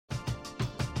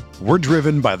We're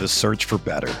driven by the search for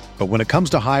better. But when it comes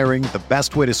to hiring, the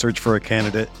best way to search for a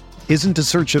candidate isn't to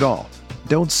search at all.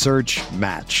 Don't search,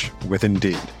 match with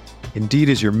Indeed. Indeed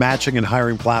is your matching and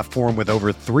hiring platform with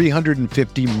over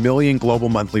 350 million global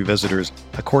monthly visitors,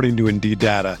 according to Indeed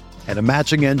data, and a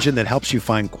matching engine that helps you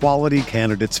find quality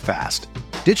candidates fast.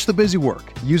 Ditch the busy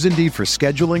work. Use Indeed for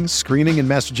scheduling, screening, and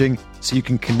messaging so you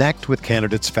can connect with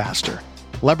candidates faster.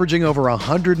 Leveraging over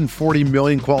 140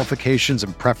 million qualifications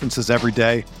and preferences every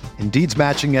day, Indeed's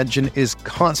matching engine is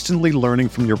constantly learning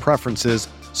from your preferences,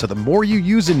 so the more you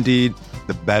use Indeed,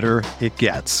 the better it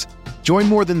gets. Join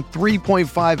more than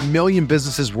 3.5 million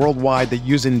businesses worldwide that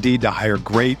use Indeed to hire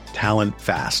great talent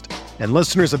fast. And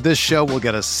listeners of this show will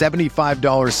get a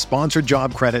 $75 sponsored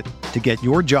job credit to get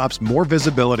your jobs more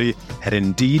visibility at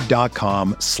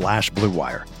Indeed.com/Blue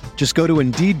Wire. Just go to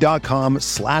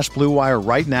Indeed.com/Blue Wire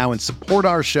right now and support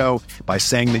our show by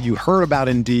saying that you heard about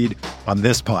Indeed on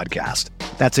this podcast.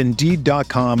 That's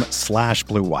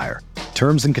Indeed.com/Blue Wire.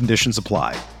 Terms and conditions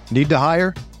apply. Need to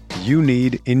hire? You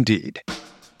need Indeed.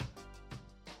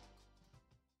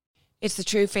 It's the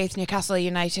True Faith Newcastle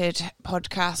United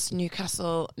podcast.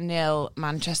 Newcastle 0,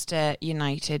 Manchester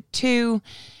United 2,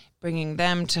 bringing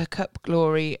them to cup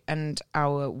glory, and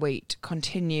our wait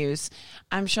continues.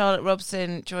 I'm Charlotte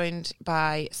Robson, joined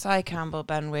by Cy Campbell,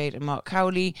 Ben Wade and Mark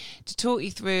Cowley to talk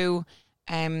you through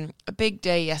a big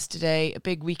day yesterday, a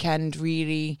big weekend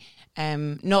really,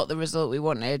 not the result we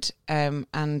wanted, and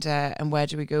where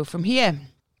do we go from here?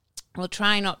 We'll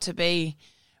try not to be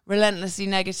relentlessly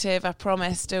negative, I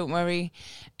promise, don't worry,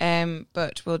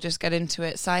 but we'll just get into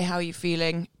it. Cy, how are you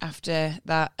feeling after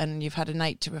that? And you've had a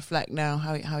night to reflect now.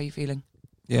 How are you feeling?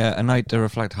 Yeah, a night to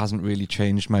reflect hasn't really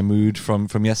changed my mood from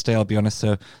yesterday, I'll be honest.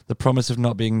 So the promise of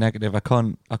not being negative, I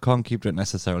can't keep to it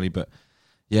necessarily, but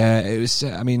yeah, it was,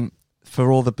 I mean,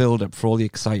 for all the build-up, for all the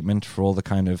excitement, for all the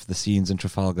kind of the scenes in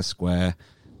Trafalgar Square,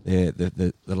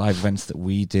 the live events that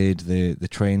we did, the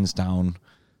trains down,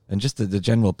 and just the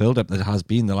general build-up that has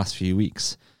been the last few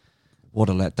weeks, what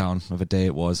a letdown of a day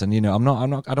it was. And I don't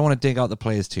want to dig out the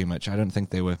players too much. I don't think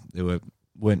they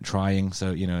weren't trying.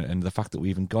 So and the fact that we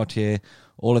even got here,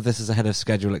 all of this is ahead of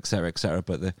schedule, etc., etc.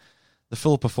 But the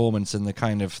full performance and the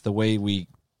kind of the way we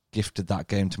gifted that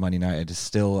game to Man United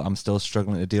I'm still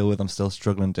struggling to deal with. I'm still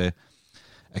struggling to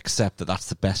accept that that's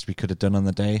the best we could have done on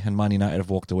the day. And Man United have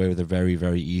walked away with a very,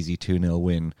 very easy 2-0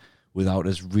 win without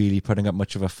us really putting up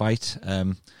much of a fight.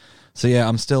 So yeah,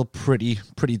 I'm still pretty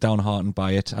downhearted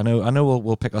by it. I know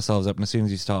we'll pick ourselves up, and as soon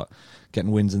as you start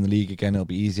getting wins in the league again, it'll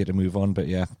be easier to move on. But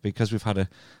yeah, because we've had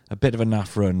a bit of a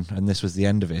naff run, and this was the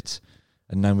end of it,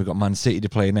 and now we've got Man City to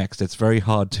play next, it's very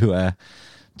hard to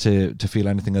feel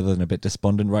anything other than a bit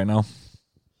despondent right now.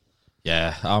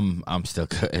 Yeah, I'm still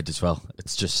gutted as well.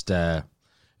 It's just it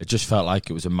just felt like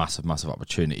it was a massive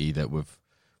opportunity that we've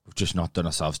just not done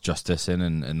ourselves justice in,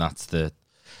 and that's the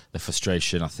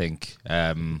frustration, I think.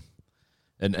 And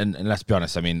let's be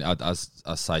honest, I mean, as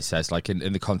Sai says, like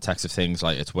in the context of things,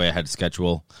 like it's way ahead of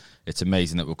schedule. It's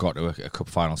amazing that we've got to a cup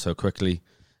final so quickly.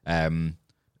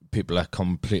 People are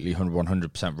completely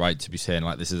 100% right to be saying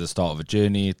like this is the start of a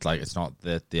journey. It's like it's not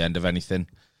the end of anything,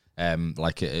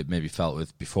 like it maybe felt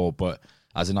with before. But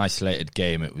as an isolated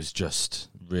game, it was just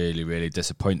really, really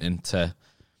disappointing to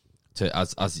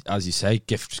as you say,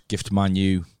 gift Man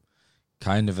U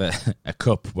kind of a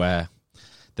cup where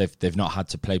they've not had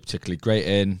to play particularly great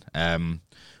in.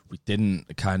 We didn't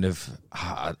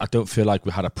I don't feel like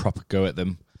we had a proper go at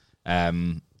them.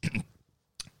 And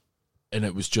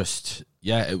it was just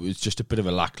a bit of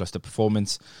a lackluster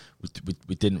performance.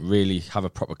 We didn't really have a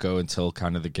proper go until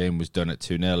kind of the game was done at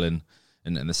 2-0,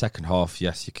 and in the second half,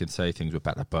 yes, you can say things were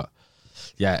better, but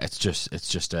yeah, it's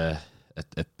just a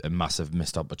massive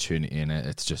missed opportunity, and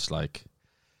it's just like,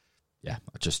 yeah,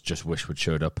 I just wish we'd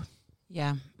showed up.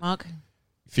 Yeah, Mark?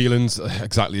 Feelings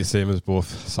exactly the same as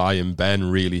both Cy and Ben,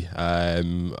 really.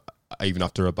 Even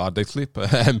after a bad night's sleep,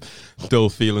 still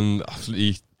feeling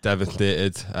absolutely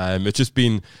devastated. It's just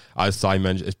been, as Cy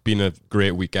mentioned, it's been a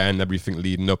great weekend. Everything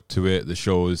leading up to it, the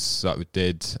shows that we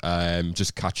did,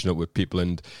 just catching up with people,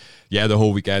 and yeah, the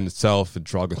whole weekend itself in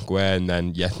Trafalgar Square, and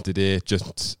then yesterday,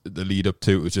 just the lead up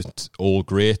to it was just all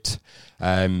great.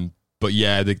 But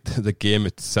yeah, the game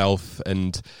itself,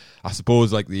 and I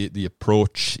suppose like the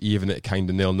approach, even at kind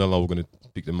of 0-0, we're going to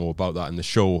speak to more about that in the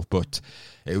show, but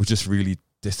it was just really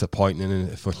disappointing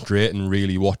and frustrating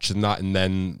really watching that, and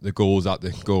then the goals that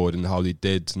they scored and how they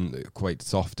did, and quite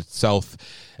soft itself,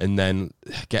 and then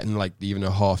getting like even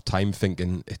a half time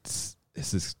thinking this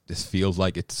feels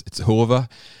like it's over.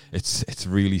 It's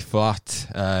really flat.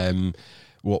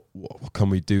 what can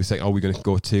we do? It's like, are we going to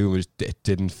go 2? It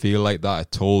didn't feel like that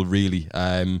at all, really.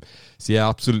 So yeah,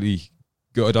 absolutely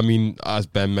good. I mean, as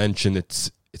Ben mentioned,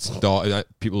 it's started.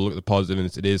 People look at the positive,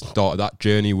 and it is started that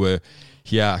journey where,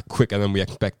 yeah, quicker than we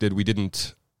expected. We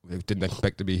didn't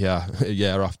expect to be here a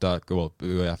year after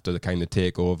the kind of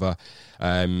takeover.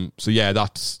 So yeah,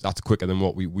 that's quicker than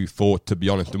what we thought, to be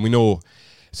honest. And we know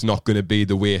it's not going to be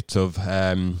the weight of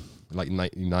like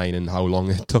 99 and how long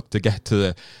it took to get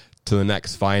to the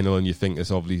next final. And you think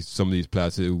there's obviously some of these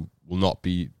players who will not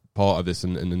be part of this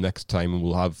in the next time, and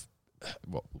we'll have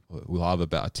a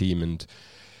better team and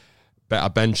better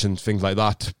bench and things like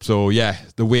that. So yeah,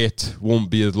 the wait won't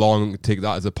be as long. Take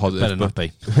that as a positive. Better not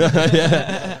be.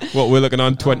 Yeah. What we're looking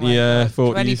on,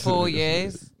 24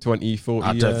 years. 20, 40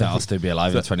 I don't think I'll still be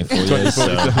alive in 24 years. So,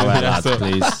 lads,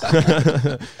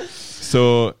 please.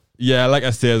 So yeah, like I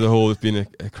say, as a whole, it's been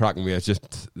a cracking way. It's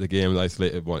just the game, the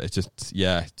isolated one. It's just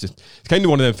it's kind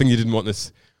of one of them things you didn't want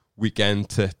this weekend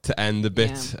to end a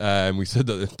bit. Yeah. We said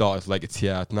at the start, it's like it's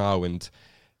here now, and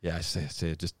yeah, I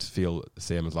say just feel the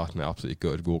same as last night. Absolutely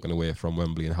good walking away from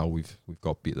Wembley and how we've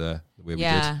got beat there the way we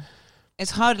did.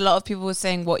 It's hard. A lot of people were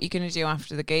saying what you're going to do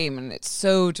after the game, and it's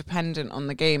so dependent on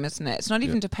the game, isn't it? It's not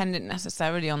even dependent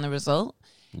necessarily on the result.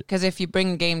 Because if you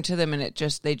bring a game to them and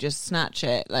they just snatch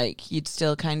it, like, you'd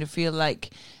still kind of feel like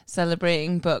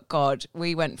celebrating. But God,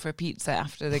 we went for a pizza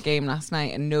after the game last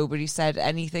night and nobody said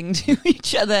anything to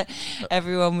each other.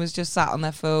 Everyone was just sat on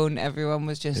their phone. Everyone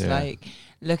was just like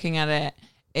looking at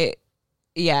it.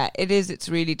 It's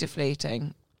really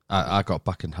deflating. I got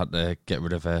back and had to get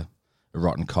rid of a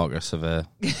rotten carcass of a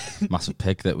massive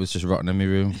pig that was just rotting in my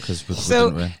room because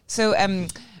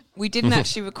we didn't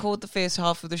actually record the first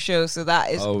half of the show, so that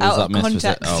is out of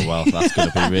context. Oh, well, that's going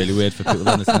to be really weird for people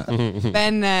then, isn't it?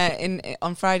 Ben,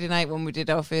 on Friday night when we did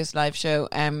our first live show,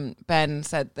 Ben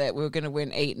said that we were going to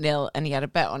win 8-0, and he had a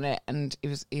bet on it, and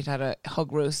he'd had a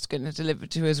hog roast going to deliver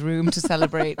to his room to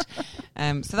celebrate.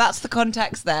 So that's the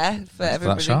context there for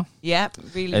everybody. That show? Yeah,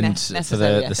 really and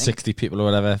necessary. For the 60 people or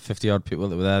whatever, 50-odd people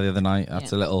that were there the other night,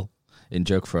 that's a little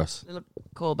in-joke for us. A little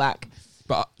callback.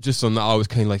 But just on that, I was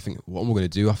kind of like thinking, what am I going to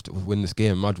do after we win this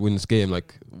game? Imagine win this game,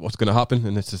 like, what's going to happen?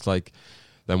 And it's just like,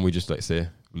 then we just like say,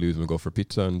 lose and we go for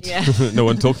pizza, and no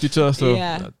one talked to each other, so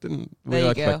that didn't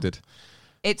really expected.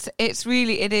 It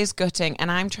is gutting,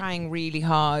 and I'm trying really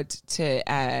hard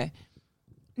to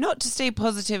not to stay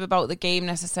positive about the game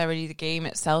necessarily. The game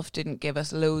itself didn't give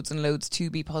us loads and loads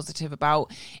to be positive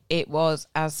about. It was,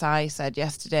 as I said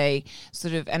yesterday,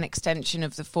 sort of an extension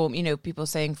of the form. You know, people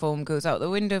saying form goes out the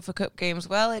window for cup games.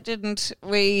 Well, it didn't.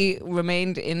 We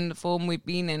remained in the form we've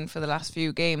been in for the last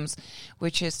few games,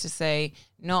 which is to say,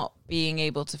 not being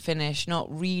able to finish, not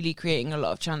really creating a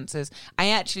lot of chances. I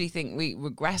actually think we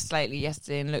regressed slightly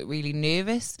yesterday and looked really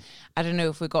nervous. I don't know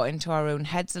if we got into our own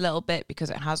heads a little bit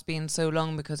because it has been so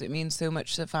long, because it means so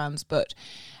much to the fans. But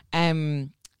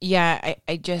I'm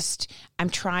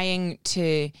trying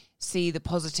to see the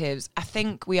positives. I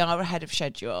think we are ahead of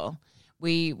schedule.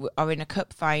 We are in a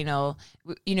cup final.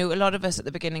 You know, a lot of us at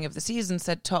the beginning of the season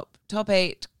said top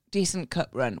 8, decent cup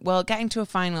run. Well, getting to a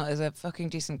final is a fucking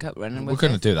decent cup run. And we're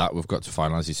going to do that. We've got to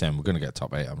final, as you're saying. We're going to get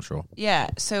top 8, I'm sure. Yeah.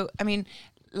 So, I mean,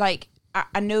 like,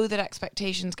 I know that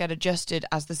expectations get adjusted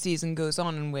as the season goes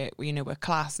on, and we're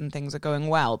class and things are going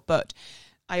well. But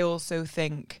I also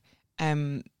think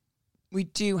we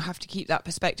do have to keep that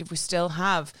perspective. We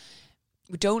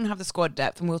don't have the squad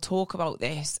depth, and we'll talk about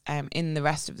this in the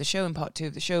rest of the show, in part 2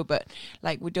 of the show, but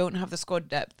like, we don't have the squad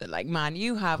depth that like Man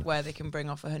U have, where they can bring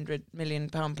off £100 million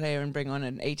player and bring on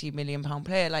an £80 million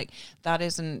player. Like, that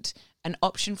isn't an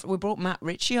option. We brought Matt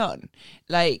Ritchie on.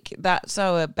 Like, that's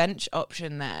our bench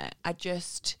option there.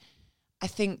 I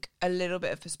think a little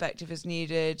bit of perspective is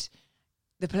needed.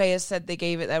 The players said they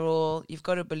gave it their all. You've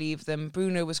got to believe them.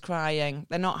 Bruno was crying.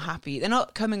 They're not happy. They're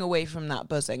not coming away from that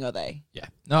buzzing, are they? Yeah.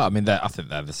 No, I mean, I think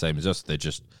they're the same as us. They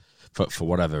just, for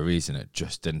whatever reason, it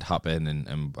just didn't happen.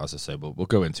 And as I say, we'll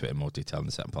go into it in more detail in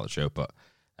the second part of the show. But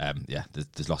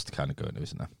there's lots to kind of go into,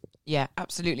 isn't there? Yeah,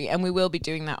 absolutely. And we will be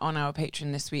doing that on our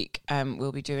Patreon this week.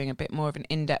 We'll be doing a bit more of an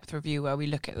in-depth review where we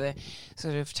look at the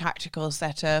sort of tactical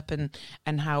setup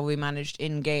and how we managed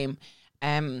in-game.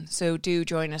 So do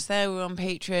join us there. We're on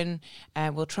Patreon.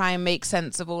 We'll try and make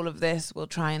sense of all of this. We'll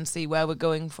try and see where we're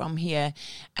going from here.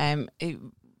 It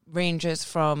ranges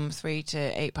from £3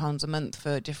 to £8 a month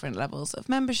for different levels of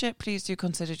membership. Please do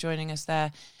consider joining us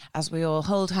there as we all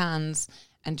hold hands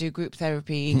and do group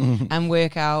therapy and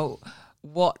work out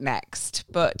what next.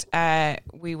 But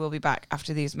we will be back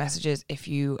after these messages. If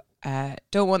you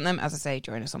don't want them, as I say,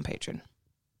 join us on Patreon.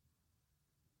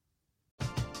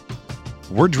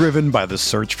 We're driven by the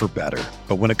search for better.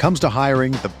 But when it comes to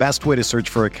hiring, the best way to search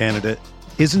for a candidate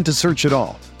isn't to search at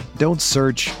all. Don't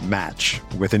search, match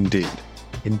with Indeed.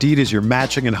 Indeed is your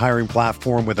matching and hiring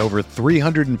platform with over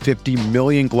 350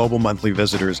 million global monthly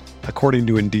visitors, according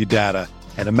to Indeed data,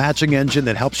 and a matching engine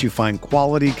that helps you find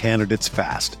quality candidates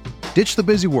fast. Ditch the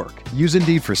busy work. Use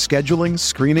Indeed for scheduling,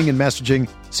 screening, and messaging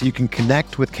so you can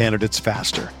connect with candidates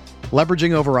faster.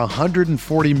 Leveraging over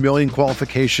 140 million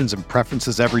qualifications and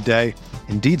preferences every day,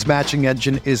 Indeed's matching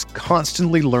engine is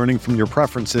constantly learning from your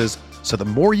preferences, so the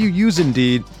more you use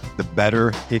Indeed, the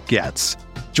better it gets.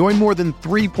 Join more than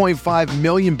 3.5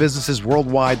 million businesses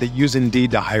worldwide that use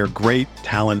Indeed to hire great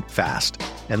talent fast.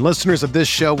 And listeners of this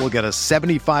show will get a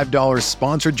 $75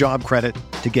 sponsored job credit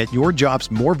to get your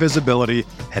jobs more visibility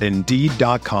at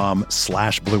Indeed.com/Blue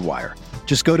Wire.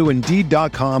 Just go to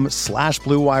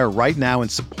Indeed.com/Blue Wire right now and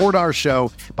support our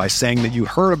show by saying that you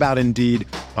heard about Indeed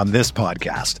on this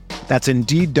podcast. That's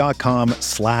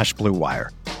Indeed.com/Blue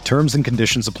Wire. Terms and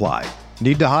conditions apply.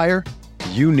 Need to hire?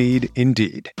 You need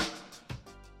Indeed.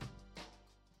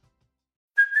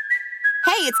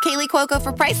 Hey, it's Kaylee Cuoco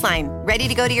for Priceline. Ready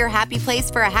to go to your happy place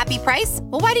for a happy price?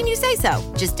 Well, why didn't you say so?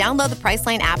 Just download the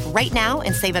Priceline app right now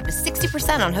and save up to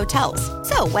 60% on hotels.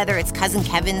 So whether it's Cousin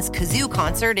Kevin's Kazoo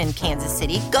Concert in Kansas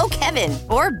City, go Kevin,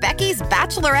 or Becky's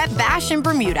Bachelorette Bash in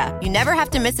Bermuda, you never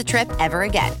have to miss a trip ever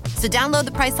again. So download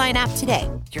the Priceline app today.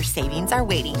 Your savings are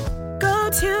waiting. Go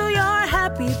to your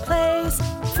happy place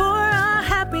for a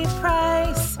happy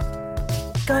price.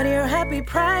 Go to your happy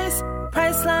price,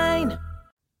 Priceline.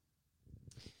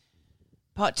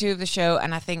 Part 2 of the show,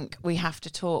 and I think we have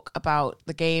to talk about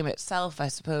the game itself, I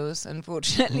suppose,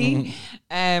 unfortunately.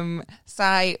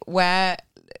 Si, where,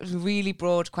 really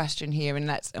broad question here,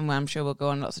 and I'm sure we'll go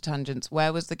on lots of tangents.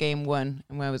 Where was the game won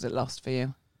and where was it lost for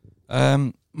you?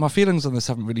 My feelings on this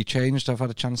haven't really changed. I've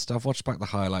watched back the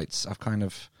highlights. I've kind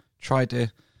of tried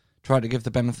to give the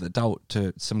benefit of the doubt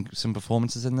to some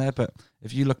performances in there, but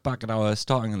if you look back at our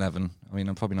starting 11, I mean,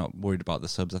 I'm probably not worried about the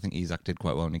subs. I think Isak did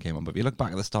quite well when he came on, but if you look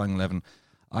back at the starting 11,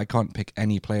 I can't pick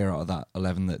any player out of that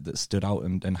 11 that stood out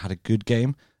and had a good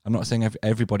game. I'm not saying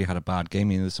everybody had a bad game.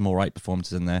 I mean, there's some all right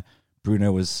performances in there.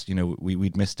 Bruno was,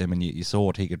 we'd missed him, and you saw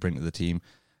what he could bring to the team.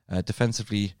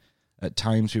 Defensively, at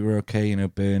times we were okay.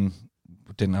 Byrne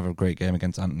didn't have a great game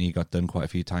against Anthony. He got done quite a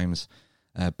few times.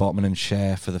 Botman and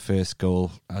Cher for the first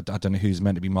goal. I don't know who's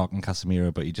meant to be marking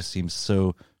Casemiro, but he just seems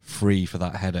so free for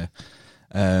that header.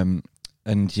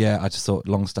 And yeah, I just thought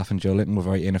Longstaff and Joe Linton were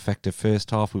very ineffective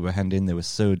first half. We were hemmed in, they were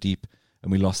so deep,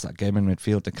 and we lost that game in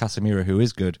midfield to Casemiro, who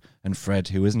is good, and Fred,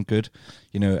 who isn't good.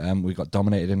 We got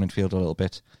dominated in midfield a little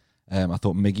bit. I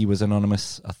thought Miggy was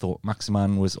anonymous. I thought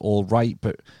Maximan was all right,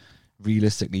 but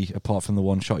realistically, apart from the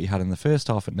one shot he had in the first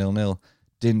half at 0-0,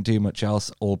 didn't do much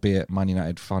else, albeit Man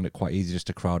United found it quite easy just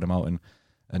to crowd him out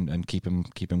and keep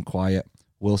him quiet.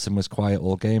 Wilson was quiet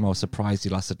all game. I was surprised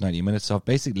he lasted 90 minutes. So I've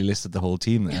basically listed the whole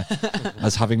team there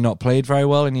as having not played very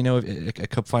well. And, a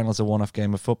cup final is a one-off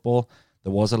game of football.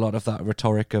 There was a lot of that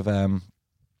rhetoric of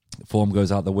form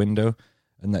goes out the window.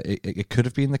 And that it could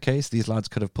have been the case. These lads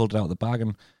could have pulled it out of the bag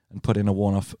and put in a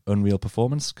one-off unreal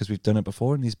performance, because we've done it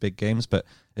before in these big games. But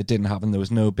it didn't happen. There was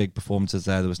no big performances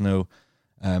there. There was no...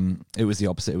 it was the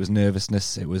opposite. It was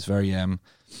nervousness. It was very, I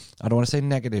don't want to say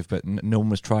negative, but no one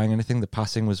was trying anything. The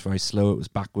passing was very slow. It was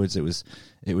backwards. It was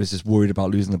just worried about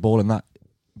losing the ball, and that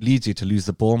leads you to lose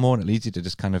the ball more, and it leads you to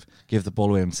just kind of give the ball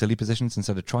away in silly positions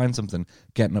instead of trying something,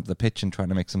 getting up the pitch and trying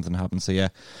to make something happen. So yeah,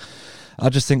 I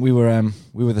just think we were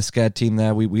the scared team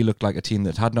there. We looked like a team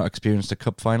that had not experienced a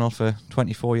cup final for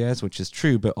 24 years, which is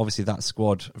true, but obviously that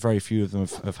squad, very few of them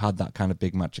have had that kind of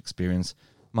big match experience.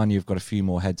 Man, you've got a few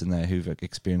more heads in there who've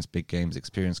experienced big games,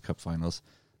 experienced cup finals.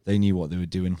 They knew what they were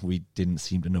doing. We didn't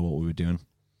seem to know what we were doing.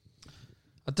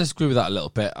 I disagree with that a little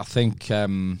bit. I think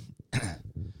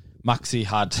Maxi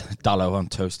had Dalot on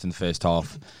toast in the first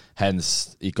half.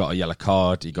 Hence, he got a yellow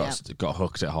card. He got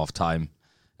hooked at half time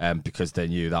because they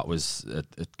knew that was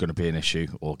going to be an issue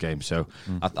all game. So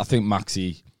I think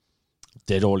Maxi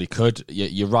did all he could.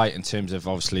 You're right in terms of,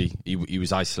 obviously, he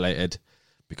was isolated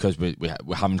because we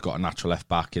haven't got a natural left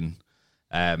back, and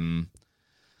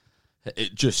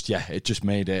it just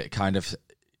made it kind of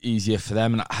easier for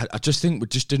them. And I just think we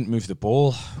just didn't move the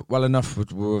ball well enough. We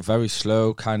were very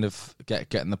slow, kind of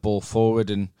getting the ball forward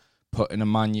and putting a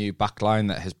Man U back line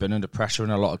that has been under pressure in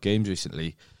a lot of games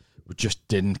recently. We just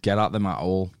didn't get at them at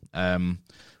all.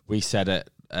 We said it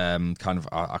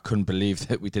I couldn't believe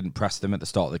that we didn't press them at the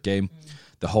start of the game.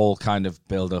 The whole kind of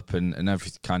build up and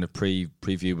every kind of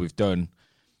preview we've done,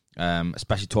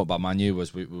 especially talk about Man U,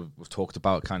 was we've talked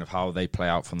about kind of how they play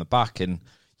out from the back, and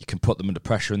you can put them under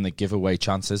pressure and they give away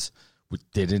chances.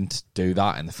 didn't do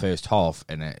that in the first half,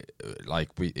 and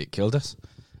it killed us.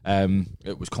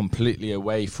 It was completely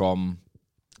away from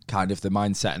kind of the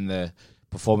mindset and the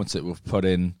performance that we've put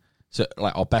in. So,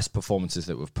 like, our best performances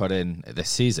that we've put in this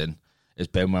season has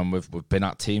been when we've been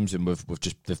at teams and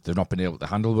they've not been able to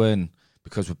handle one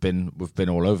because we've been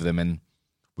all over them, and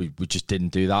we just didn't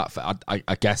do that.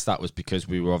 I guess that was because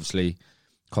we were obviously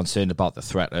concerned about the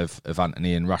threat of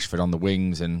Antony and Rashford on the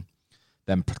wings, and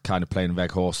them kind of playing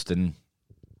Weghorst and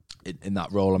in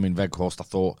that role. I mean, Weghorst, I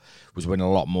thought, was winning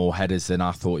a lot more headers than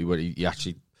I thought he would. He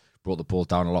actually brought the ball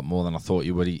down a lot more than I thought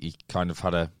he would. He kind of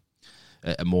had a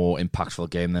more impactful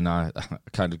game than I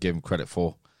kind of gave him credit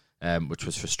for, which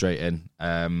was frustrating.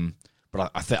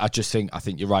 But I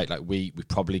think you're right. Like, we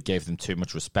probably gave them too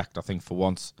much respect, I think, for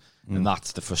once, and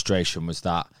that's the frustration, was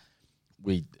that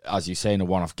we, as you say, in a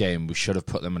one-off game, we should have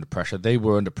put them under pressure. They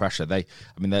were under pressure. They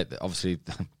obviously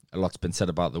a lot's been said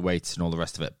about the weights and all the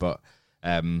rest of it, but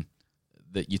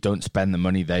that you don't spend the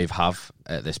money they have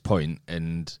at this point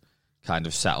and kind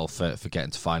of settle for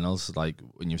getting to finals. Like,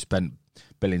 when you've spent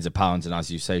billions of pounds, and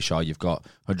as you say, Shaw, you've got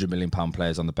 £100 million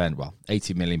players on the bench. Well,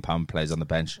 £80 million players on the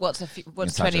bench. What's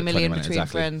 20 million between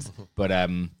exactly. friends? But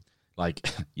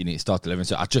you need to start delivering.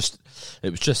 So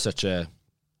it was just such a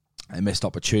missed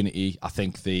opportunity. I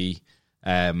think the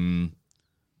kind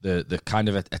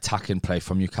of attacking play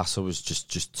from Newcastle was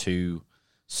just too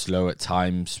slow at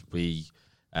times. We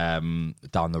down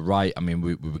the right, I mean,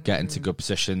 we were getting to good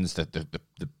positions. The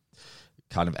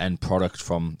kind of end product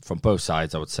from both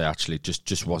sides, I would say, actually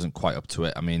just wasn't quite up to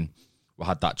it. I mean, we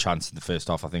had that chance in the first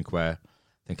half, I think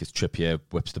it's Trippier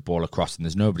whips the ball across and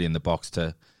there's nobody in the box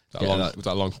to... Was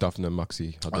that Longstaff and then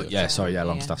Maxi?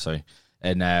 Longstaff, sorry.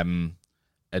 And then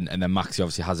Maxi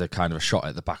obviously has a kind of a shot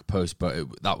at the back post,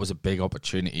 but that was a big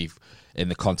opportunity in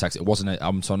the context. It wasn't.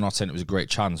 So I'm not saying it was a great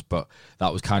chance, but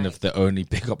that was kind of the only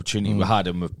big opportunity we had,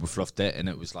 and we fluffed it. And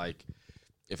it was like,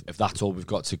 if that's all we've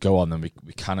got to go on, then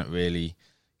we cannot really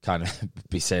kind of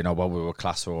be saying, oh well, we were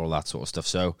class or all that sort of stuff.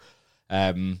 So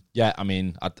I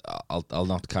mean, I'll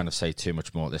not kind of say too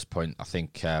much more at this point. I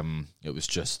think it was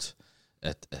just.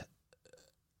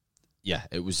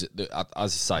 It was,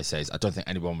 as I says, I don't think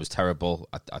anyone was terrible.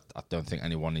 I don't think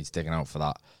anyone needs digging out for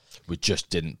that. We just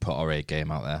didn't put our A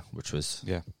game out there, which was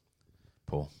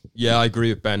poor. Yeah, I agree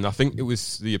with Ben. I think it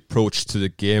was the approach to the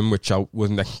game, which I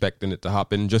wasn't expecting it to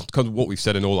happen, just because of what we've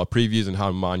said in all our previews and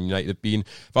how Man United have been.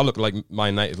 If I look at, like,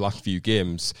 Man United's last few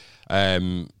games,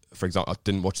 for example, I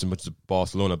didn't watch as much as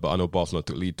Barcelona, but I know Barcelona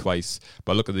took lead twice.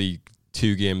 But I look at the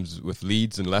two games with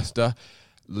Leeds and Leicester,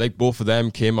 like, both of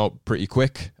them came out pretty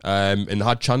quick and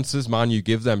had chances. Man U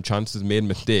give them chances, made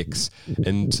mistakes,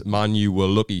 and Man U were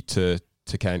lucky to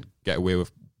kind of get away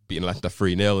with beating Leicester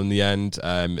 3-0 in the end,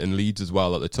 and Leeds as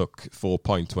well, that they took 4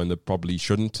 points when they probably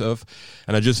shouldn't have.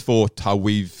 And I just thought how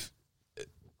we've,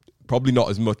 probably not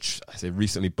as much, I say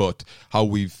recently, but how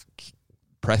we've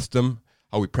pressed them,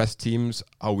 how we press teams,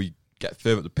 how we get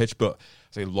further up the pitch, but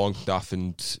say Longstaff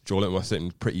and Joelinton were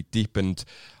sitting pretty deep, and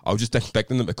I was just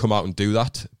expecting them to come out and do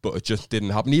that, but it just didn't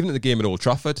happen. Even at the game at Old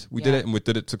Trafford, we did it, and we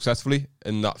did it successfully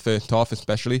in that first half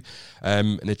especially,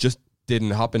 and it just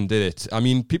didn't happen, did it? I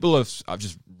mean, I've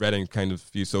just read in kind of a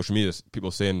few social media, people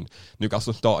saying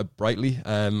Newcastle started brightly.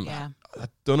 I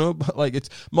don't know, but like, it's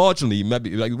marginally,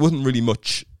 maybe, like, there wasn't really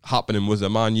much happening, was there?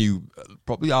 Man U,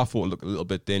 probably I thought it looked a little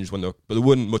bit dangerous but there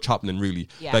wasn't much happening really.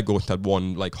 Weghorst had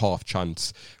one like half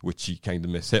chance which he kind of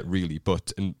mishit really,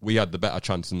 and we had the better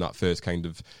chance in that first kind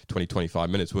of 20-25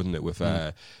 minutes, wasn't it, with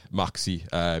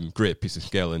Maxi, great piece of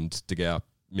skill, and De Gea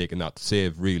making that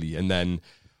save really, and then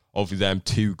obviously them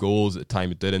 2 goals at the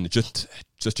time it did, and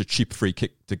just a cheap free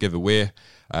kick to give away.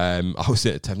 I would say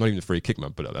it's not even the free kick,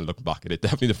 man, but I look back at it,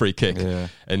 definitely the free kick. Yeah.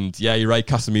 And yeah, you're right,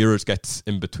 Casemiro gets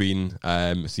in between,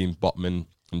 seeing Botman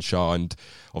and Shaw, and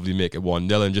obviously make it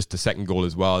 1-0, and just the second goal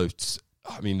as well. It's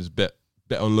a bit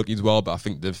unlucky as well, but I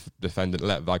think the defender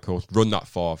let Weghorst run that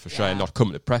far for sure and not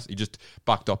coming to press. He just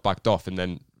backed off, and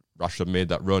then Rashford made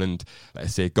that run, and like I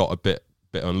say, got a bit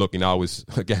unlucky. Now was,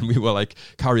 again, we were like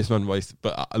Karius man-wise,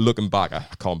 but looking back, I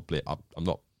can't blame. I'm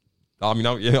not. I mean,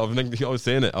 I was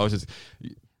saying it. I was just.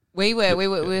 We were.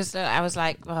 I was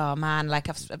like, oh man, like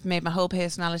I've made my whole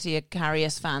personality a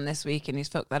Karius fan this week, and he's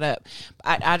fucked that up.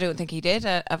 I don't think he did.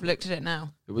 I've looked at it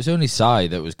now. It was only Sai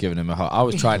that was giving him a hard. I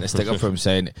was trying to stick up for him,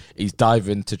 saying he's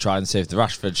diving to try and save the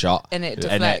Rashford shot, and it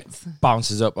deflects, and it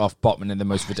bounces up off Botman in the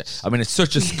most. I mean, it's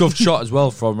such a scuffed shot as well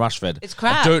from Rashford. It's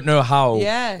crap. I don't know how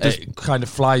it kind of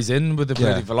flies in with the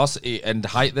bloody velocity and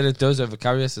height that it does over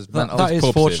Karius. That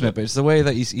is fortunate, but it's the way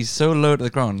that he's so low to the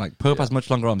ground. Like Pope has much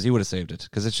longer arms, he would have saved it,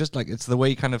 because it's just like, it's the way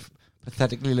he kind of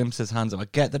pathetically limps his hands up. I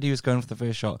get that he was going for the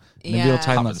first shot. In Yeah. real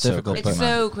time, that's Happened so difficult. It's but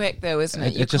so quick though, isn't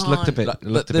it? it just looked a bit, Like, it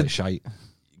looked a the- bit shite.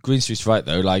 Greenstreet's right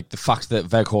though. Like the fact that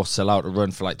Weghorst's allowed to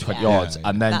run for like 20 Yeah. yards, Yeah,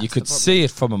 and then That's you could the problem. see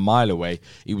it from a mile away.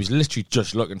 He was literally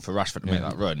just looking for Rashford to make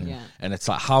that run, Yeah. and it's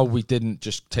like how we didn't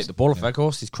just take the ball off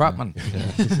Weghorst. He's crap, man.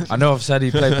 I know I've said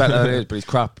he played better than he is, but he's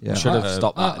crap. Yeah. We should have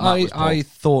stopped that. and that was poor. I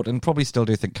thought, and probably still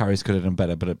do think Karius could have done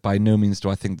better, but by no means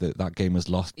do I think that game was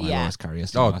lost by Yeah. Loris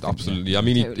Karius. Oh, I think, absolutely. I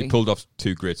mean, Totally. he pulled off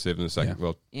 2 great saves in the second. Yeah.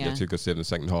 Well, Yeah. 2 good saves in the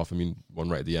second half. I mean, one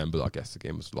right at the end, but I guess the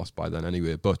game was lost by then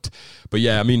anyway. But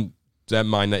yeah, I mean, Man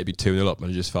United be 2-0 up, and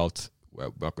I just felt,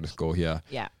 well, we're not going to score here.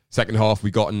 Yeah. Second half, we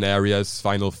got in areas,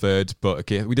 final third, but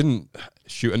okay, we didn't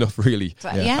shoot enough, really. So,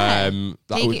 yeah. That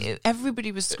Take was- it-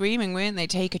 everybody was screaming, weren't they?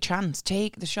 Take a chance,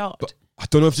 take the shot. But I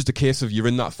don't know if it's just a case of you're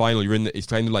in that final, it's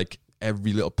kind of like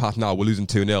every little pass now, we're losing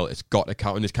 2-0, it's got to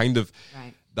count, and it's kind of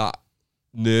Right. that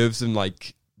nerves and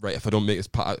like, right, if I don't make this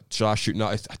pass, should I shoot now?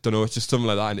 I don't know, it's just something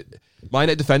like that. And Man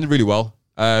United defended really well.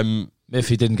 If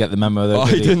he didn't get the memo, though,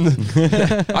 I did he?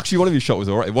 didn't. Actually, one of his shots was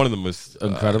alright. One of them was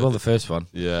Incredible. The first one,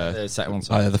 Yeah. the second one.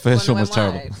 Sorry. the first one When was it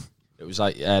went terrible. wide. It was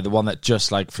like the one that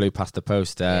just like flew past the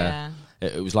post. Yeah.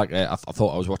 It was like I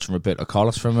thought I was watching Roberto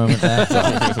Carlos for a moment there.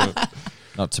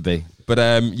 Not to be. But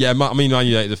yeah, I mean, Man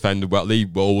United defended well. They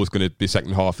were always going to be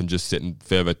second half and just sitting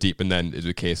further deep, and then it was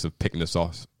a case of picking us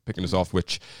off,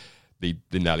 which they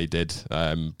nearly did.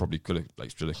 Probably could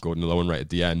have should have scored another one right at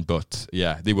the end, but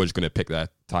yeah, they were just going to pick their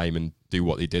time and do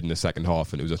what they did in the second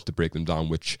half, and it was just to break them down.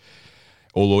 Which,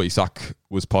 although Isak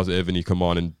was positive and he come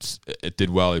on and it did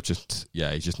well, he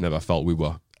just never felt we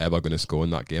were ever going to score in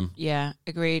that game. Yeah,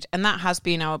 agreed. And that has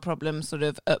been our problem sort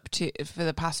of up to for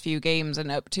the past few games and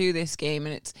up to this game.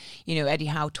 And it's, Eddie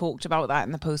Howe talked about that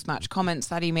in the post-match comments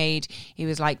that he made. He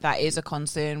was like, that is a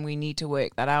concern. We need to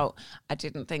work that out. I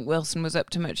didn't think Wilson was up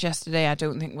to much yesterday. I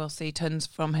don't think we'll see tons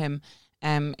from him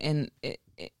in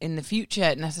the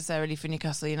future necessarily for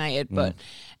Newcastle United. But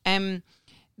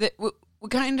we're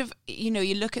kind of,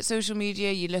 you look at social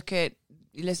media, you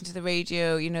listen to the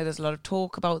radio, there's a lot of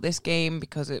talk about this game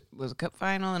because it was a cup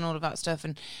final and all of that stuff.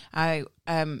 And I,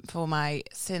 for my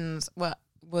sins,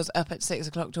 was up at 6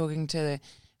 o'clock talking to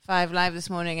 5 Live this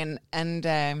morning, and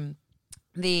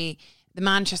the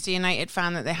Manchester United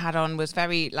fan that they had on was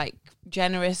very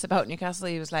generous about Newcastle.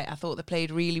 He was like, I thought they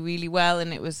played really, really well,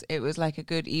 and it was like a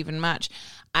good even match.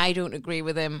 I don't agree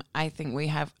with him. I think we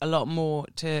have a lot more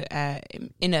to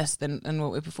in us than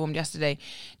what we performed yesterday.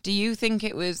 Do you think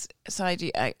it was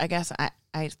Saidi? I guess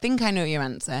I think I know your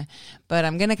answer, but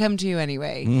I'm going to come to you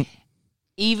anyway.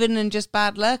 Even and just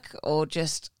bad luck, or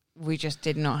we just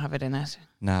did not have it in it?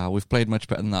 Nah, we've played much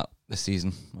better than that this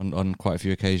season on quite a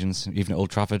few occasions. Even at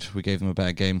Old Trafford, we gave them a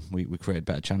better game. We created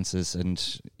better chances,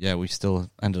 and yeah, we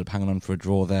still ended up hanging on for a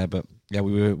draw there. But yeah,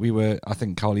 we were. I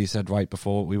think Cowley said right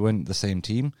before, we weren't the same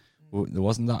team. There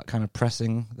wasn't that kind of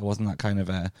pressing. There wasn't that kind of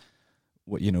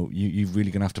you're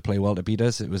really gonna have to play well to beat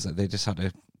us. It was they just had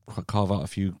to carve out a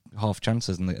few half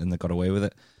chances, and they got away with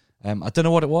it. I don't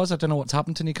know what it was. I don't know what's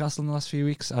happened to Newcastle in the last few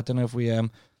weeks. I don't know if we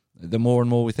the more and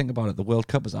more we think about it, the World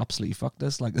Cup has absolutely fucked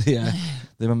us. Like the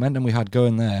momentum we had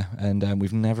going there, and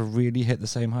we've never really hit the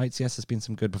same heights. Yes, there's been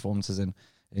some good performances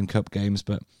in cup games,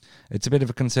 but it's a bit of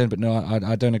a concern. But no,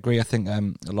 I don't agree. I think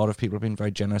a lot of people have been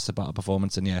very generous about our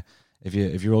performance, and yeah, if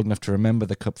you're old enough to remember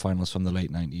the cup finals from the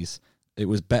late 90s, it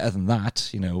was better than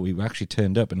that. We actually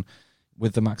turned up, and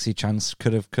with the Maxi chance,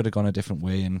 could have gone a different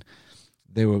way, and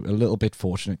they were a little bit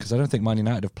fortunate because I don't think Man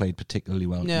United have played particularly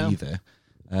well either.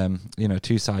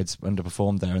 Two sides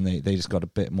underperformed there, and they just got a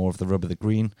bit more of the rub of the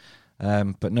green.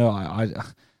 But no, I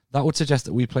that would suggest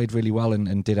that we played really well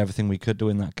and did everything we could do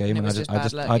in that game. And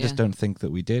And I just don't think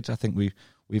that we did. I think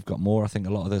we've got more. I think a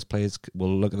lot of those players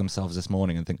will look at themselves this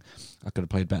morning and think, I could have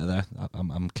played better there.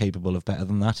 I'm capable of better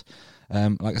than that.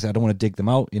 Like I said, I don't want to dig them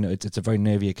out. It's a very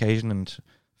nervy occasion and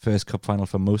first cup final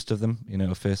for most of them.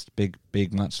 A first big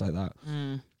match like that.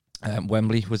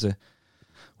 Wembley was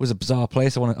a bizarre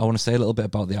place. I want to say a little bit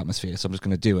about the atmosphere, so I'm just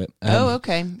going to do it.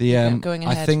 Okay. Going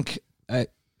ahead. I think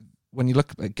when you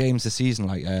look at games this season,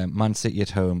 like Man City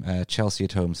at home, Chelsea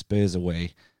at home, Spurs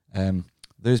away,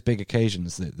 those big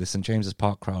occasions, the St James's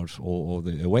Park crowd or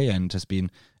the away end has been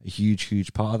a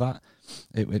huge part of that.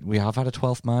 We have had a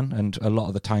 12th man, and a lot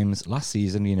of the times last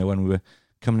season, when we were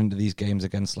coming into these games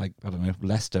against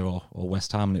Leicester or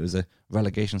West Ham, and it was a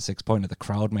relegation 6-pointer, the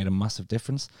crowd made a massive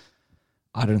difference.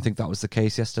 I don't think that was the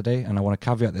case yesterday, and I want to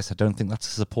caveat this. I don't think that's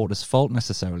the supporters' fault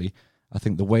necessarily. I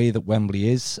think the way that Wembley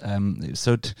is,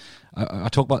 I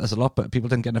talk about this a lot, but people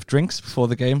didn't get enough drinks before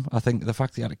the game. I think the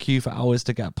fact that you had a queue for hours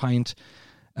to get a pint,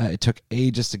 It took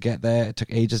ages to get there. It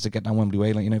took ages to get down Wembley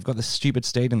Way. Like, you've got this stupid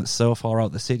stadium that's so far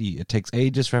out the city. It takes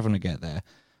ages for everyone to get there.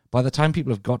 By the time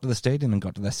people have got to the stadium and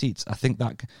got to their seats, I think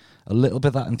that a little bit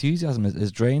of that enthusiasm is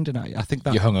drained, and I think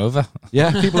that you're hungover. Yeah,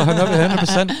 people are hungover,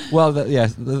 100%. Well,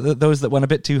 those that went a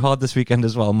bit too hard this weekend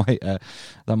as well might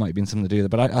that might have been something to do with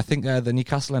it. But I think the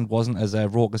Newcastle end wasn't as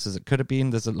raucous as it could have been.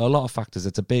 There's a lot of factors.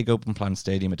 It's a big open plan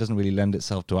stadium. It doesn't really lend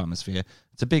itself to atmosphere.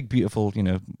 It's a big, beautiful,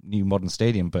 new modern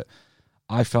stadium. But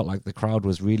I felt like the crowd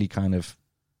was really kind of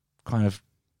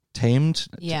tamed,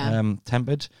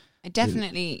 tempered. I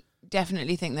definitely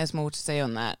think there's more to say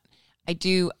on that.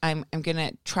 I'm going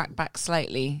to track back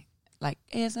slightly, like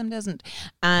ASM doesn't.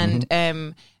 And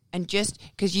and just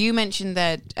because you mentioned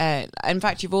that, in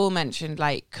fact, you've all mentioned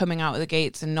like coming out of the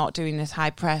gates and not doing this high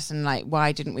press, and like,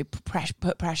 why didn't we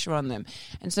put pressure on them?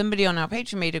 And somebody on our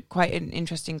Patreon made quite an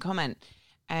interesting comment,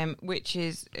 which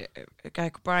is a guy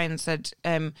called Brian said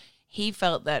he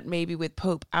felt that maybe with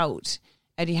Pope out,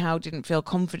 Eddie Howe didn't feel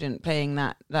confident playing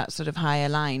that sort of higher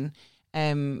line.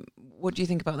 What do you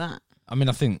think about that? I mean,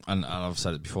 I think, and I've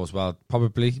said it before as well,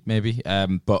 probably, maybe,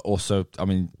 but also, I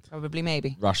mean... Probably,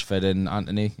 maybe. Rashford and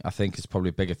Anthony, I think, is probably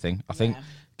a bigger thing. I think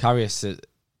Karius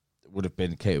would have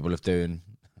been capable of doing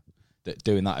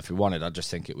that if we wanted. I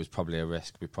just think it was probably a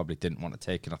risk we probably didn't want to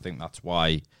take, and I think that's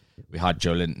why we had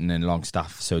Joe Linton and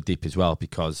Longstaff so deep as well,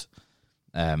 because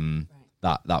that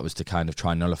was to kind of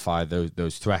try and nullify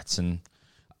those threats. And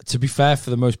to be fair, for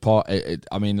the most part,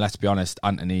 I mean, let's be honest,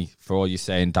 Anthony, for all you're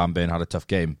saying, Dan Burn had a tough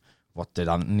game. What did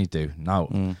Anthony do?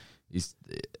 Now, he's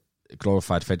a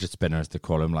glorified fidget spinner, as they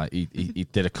call him. Like, he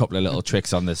did a couple of little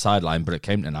tricks on the sideline, but it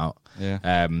came to naught.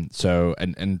 Yeah. So,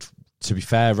 and to be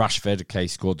fair, Rashford, okay,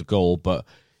 scored the goal, but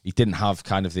he didn't have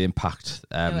kind of the impact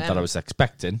that I was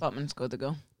expecting. Botman scored the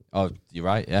goal. Oh, you're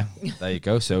right, yeah. There you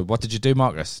go. So what did you do,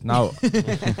 Marcus? No.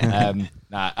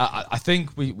 I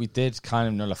think we did kind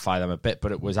of nullify them a bit,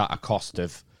 but it was at a cost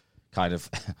of kind of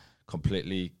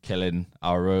completely killing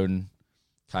our own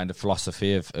kind of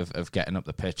philosophy of getting up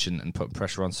the pitch and putting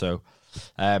pressure on. So,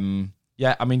 I mean,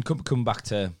 come back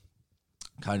to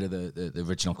kind of the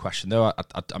original question, though.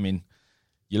 I mean,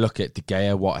 you look at De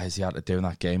Gea, what has he had to do in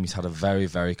that game? He's had a very,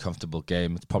 very comfortable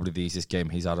game. It's probably the easiest game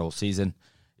he's had all season.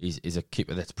 He's a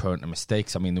keeper that's prone to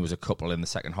mistakes. I mean, there was a couple in the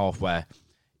second half where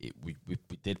we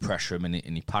did pressure him and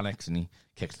he panics and he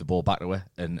kicks the ball back to her,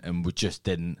 and we just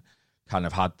didn't kind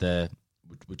of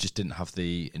we just didn't have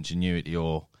the ingenuity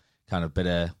or kind of bit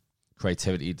of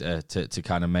creativity to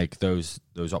kind of make those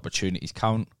opportunities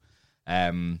count.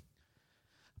 I mean,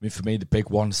 for me, the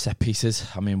big one, set pieces.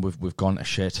 I mean, we've gone to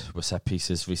shit with set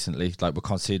pieces recently. Like, we're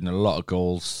conceding a lot of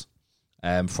goals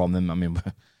from them. I mean,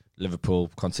 Liverpool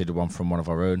conceded one from one of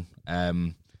our own.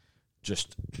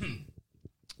 Just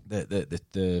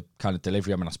the kind of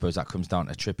delivery. I mean, I suppose that comes down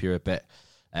to Trippier a bit.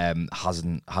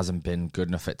 Hasn't been good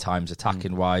enough at times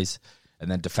attacking wise, and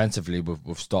then defensively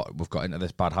we've got into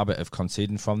this bad habit of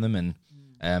conceding from them. And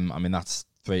I mean, that's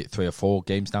three or four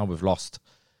games now we've lost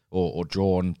or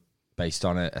drawn based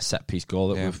on a set piece goal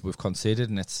that we've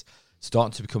conceded, and it's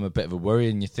starting to become a bit of a worry.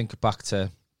 And you think back to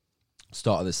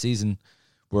start of the season.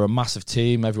 We're a massive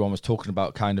team. Everyone was talking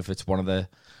about kind of it's one of the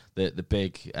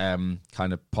big kind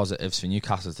of positives for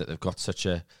Newcastle is that they've got such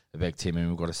a big team. I mean,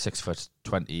 we've got a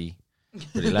 6'20"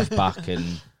 pretty left back,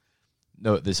 and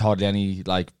no, there's hardly any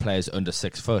like players under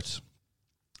 6 foot,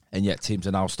 and yet teams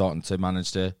are now starting to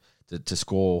manage to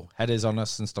score headers on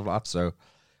us and stuff like that. So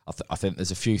I think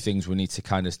there's a few things we need to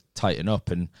kind of tighten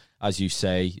up. And as you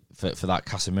say, for that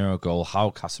Casemiro goal,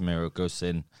 how Casemiro goes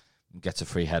in and gets a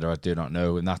free header, I do not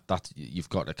know. And that you've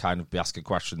got to kind of be asking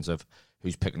questions of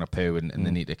who's picking up who, and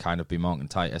they need to kind of be marking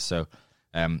tighter. So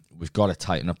we've got to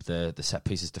tighten up the set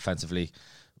pieces defensively.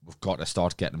 We've got to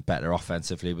start getting better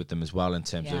offensively with them as well in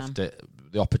terms of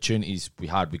the opportunities we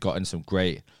had. We got in some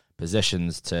great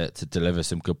positions to deliver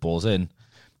some good balls in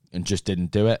and just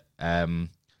didn't do it.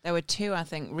 There were two, I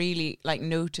think, really like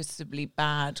noticeably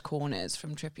bad corners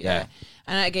from Trippier. Yeah.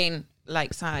 And again,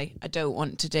 like Si, I don't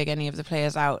want to dig any of the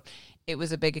players out. It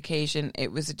was a big occasion.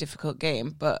 It was a difficult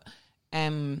game, but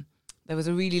there was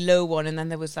a really low one, and then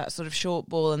there was that sort of short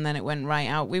ball, and then it went right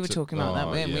out. We were talking about that,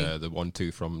 weren't we? Yeah, the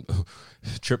 1-2 from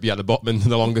Trippier at the Botman,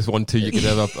 the longest 1-2 you could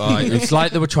ever. It's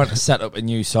like they were trying to set up a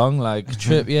new song, like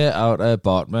Trippier out at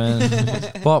Botman,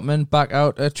 Botman back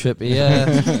out at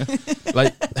Trippier.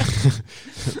 Like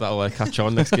that'll catch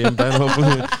on next game, Ben.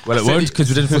 Hopefully. Well, it won't because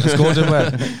we didn't fucking score, did we?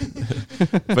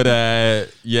 But I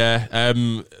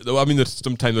mean,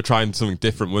 sometimes they're trying something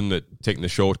different, wasn't it? Taking the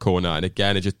short corner, and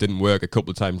again, it just didn't work a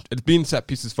couple of times. It's been set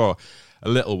pieces for a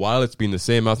little while. It's been the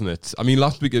same, hasn't it? I mean,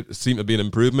 last week it seemed to be an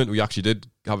improvement. We actually did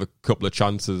have a couple of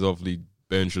chances, obviously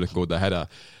Burn should have scored the header,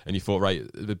 and you thought, right,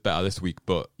 a bit better this week.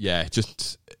 But yeah,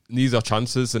 just these are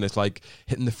chances, and it's like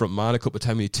hitting the front man a couple of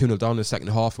times when you're 2-0 down in the second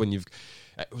half, when you've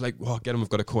like, well, get them, we've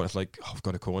got a corner. It's like, oh, we've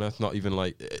got a corner. It's not even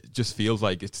like, it just feels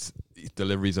like it's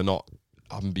deliveries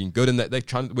haven't been good, and they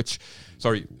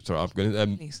sorry, I'm going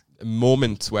to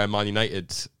moment where Man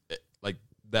United, like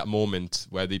that moment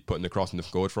where they put in the cross and they've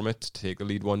scored from it to take the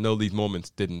lead 1-0. These moments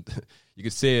didn't. You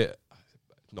could say it,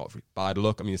 not bad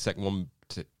luck. I mean, the second one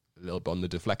a little bit on the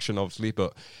deflection, obviously,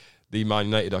 but the Man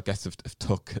United, I guess, have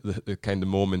took the kind of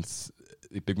moments,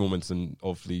 the big moments, and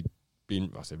obviously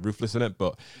been, I say, ruthless in it,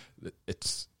 but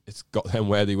it's got them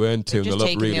where they weren't 2-0 up.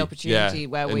 Taking really, the opportunity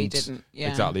where we didn't. Yeah,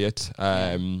 exactly it.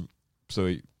 So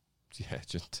yeah,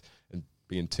 just and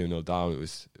being 2-0 down, it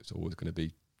was always going to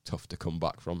be tough to come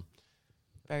back from.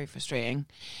 Very frustrating.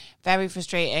 Very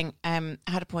frustrating. I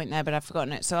had a point there, but I've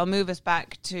forgotten it. So I'll move us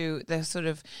back to the sort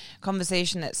of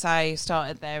conversation that Si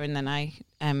started there, and then I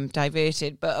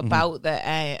diverted. But about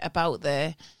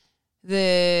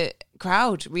the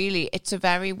crowd, really, it's a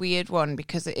very weird one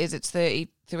because it's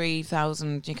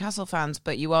 33,000 Newcastle fans,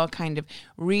 but you are kind of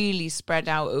really spread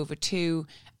out over two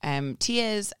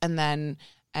tiers, and then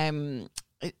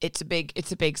it's a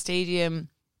big stadium.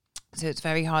 So it's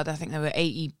very hard. I think there were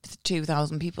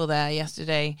 82,000 people there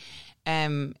yesterday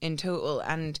in total.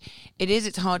 And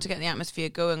it's hard to get the atmosphere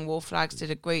going. Wolf Flags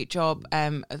did a great job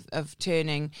of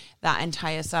turning that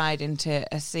entire side into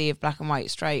a sea of black and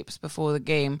white stripes before the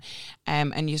game.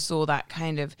 And you saw that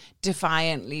kind of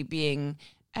defiantly being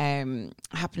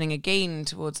happening again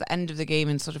towards the end of the game,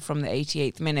 and sort of from the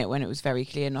 88th minute when it was very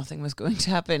clear nothing was going to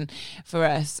happen for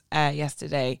us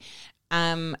yesterday.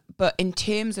 But in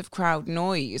terms of crowd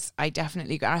noise, I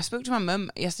spoke to my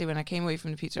mum yesterday when I came away from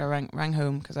the pizza. I rang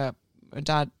home because her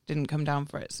dad didn't come down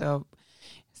for it, so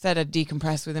said I'd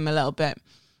decompress with him a little bit.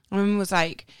 My mum was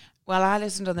like, well, I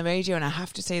listened on the radio and I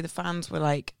have to say the fans were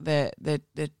like the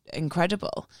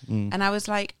incredible. And I was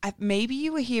like, maybe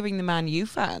you were hearing the Man U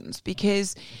fans,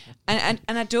 because and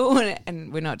I don't want to,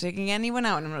 and we're not taking anyone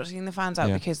out, and I'm not taking the fans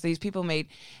out, because these people made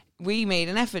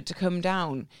an effort to come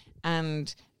down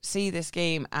and see this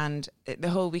game, and the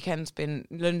whole weekend's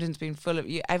London's been full of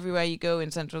you. Everywhere you go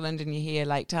in central London, you hear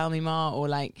like "Tell Me Ma" or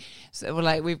like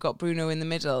we've got Bruno in the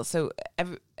middle. So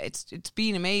it's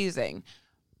been amazing.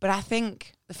 But I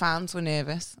think the fans were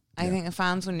nervous. I think the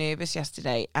fans were nervous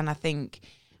yesterday, and I think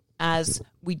as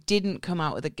we didn't come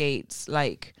out of the gates,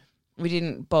 like we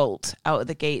didn't bolt out of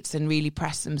the gates and really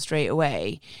press them straight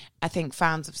away, I think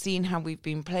fans have seen how we've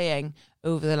been playing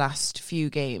over the last few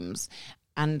games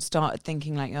and started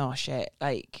thinking like, oh shit,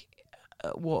 like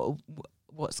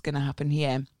what's going to happen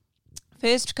here?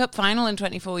 First cup final in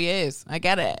 24 years. I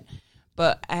get it.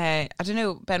 But I don't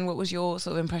know, Ben, what was your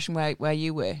sort of impression where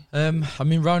you were? I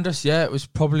mean, round us, it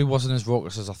probably wasn't as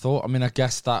raucous as I thought. I mean, I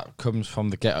guess that comes from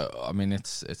the get. I mean,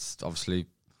 it's obviously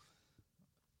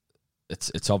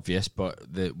it's obvious, but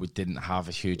we didn't have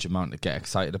a huge amount to get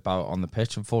excited about on the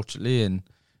pitch, unfortunately, and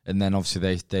then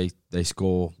obviously they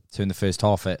score 2 in the first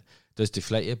half. It does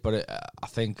deflate it, but I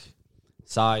think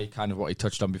Si, kind of what he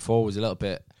touched on before, was a little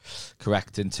bit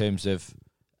correct in terms of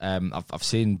I've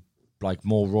seen like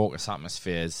more raucous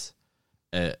atmospheres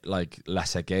at like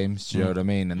lesser games. Do you know what I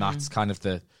mean? And that's kind of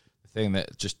the thing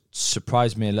that just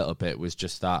surprised me a little bit, was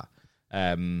just that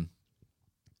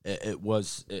it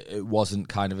wasn't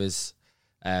kind of as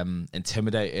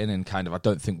intimidating, and kind of I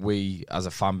don't think we as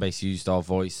a fan base used our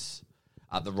voice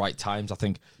at the right times. I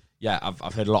think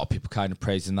I've heard a lot of people kind of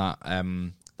praising that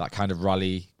that kind of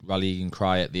rallying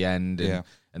cry at the end,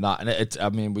 and I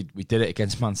mean, we did it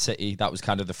against Man City. That was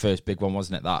kind of the first big one,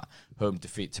 wasn't it? That home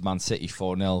defeat to Man City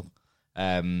 4-0.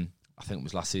 I think it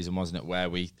was last season, wasn't it? Where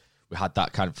we had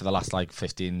that kind of, for the last like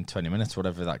 15, 20 minutes,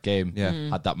 whatever, that game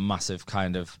had that massive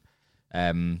kind of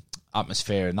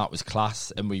atmosphere, and that was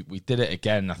class. And we did it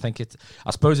again. I think I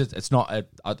suppose it's not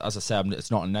as I said, it's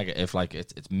not a negative. Like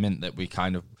it's meant that we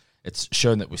kind of, it's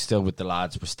shown that we're still with the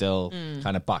lads. We're still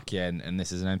kind of back in, and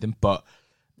this isn't anything. But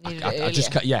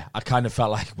I kind of felt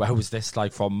like, where was this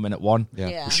like from minute one?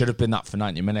 We should have been that for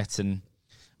 90 minutes. And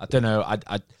I don't know.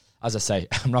 I as I say,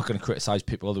 I'm not going to criticize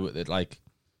people that like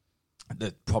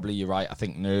that. Probably you're right. I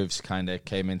think nerves kind of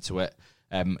came into it.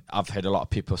 I've heard a lot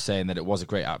of people saying that it was a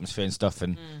great atmosphere and stuff,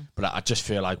 but I just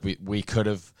feel like we could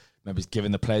have maybe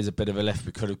given the players a bit of a lift.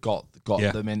 We could have got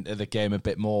them into the game a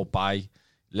bit more by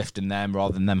lifting them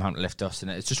rather than them having to lift us. And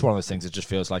it's just one of those things that just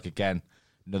feels like, again,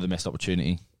 another missed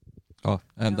opportunity. That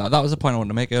was the point I wanted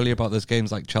to make earlier about those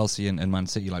games like Chelsea and Man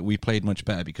City. Like, we played much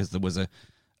better because there was a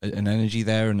an energy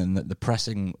there, and the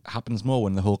pressing happens more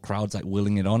when the whole crowd's like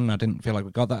willing it on. I didn't feel like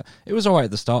we got that. It was all right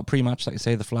at the start, pre-match, like you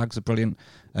say, the flags are brilliant,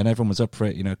 and everyone was up for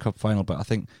it, cup final. But I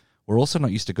think we're also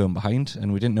not used to going behind,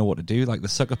 and we didn't know what to do. Like the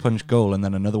sucker punch goal, and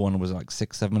then another one was like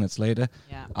 6-7 minutes later.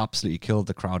 Yeah. Absolutely killed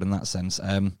the crowd in that sense.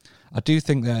 I do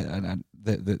think that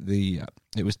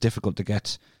it was difficult to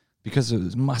get, because there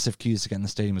was massive queues to get in the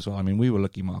stadium as well. I mean, we were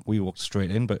lucky, Mark. We walked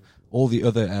straight in, but all the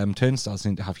other turnstiles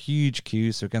seem to have huge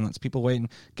queues. So again, that's people waiting,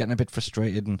 getting a bit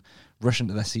frustrated and rushing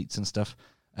to their seats and stuff.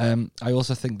 I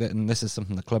also think that, and this is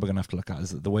something the club are going to have to look at,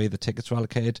 is that the way the tickets were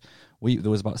allocated,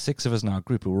 there was about 6 of us in our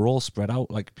group who were all spread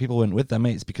out. Like people went with their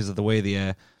mates because of the way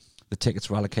the tickets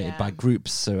were allocated by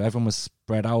groups. So everyone was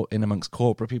spread out in amongst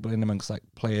corporate people, in amongst like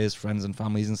players, friends and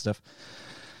families and stuff.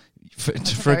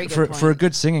 For a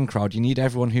good singing crowd, you need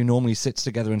everyone who normally sits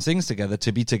together and sings together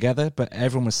to be together, but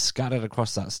everyone was scattered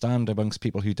across that stand amongst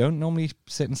people who don't normally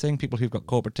sit and sing, people who've got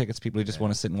corporate tickets, people who just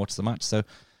want to sit and watch the match. So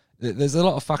there's a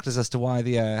lot of factors as to why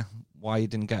you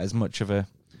didn't get as much of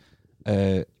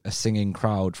a singing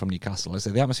crowd from Newcastle. I say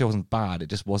the atmosphere wasn't bad, it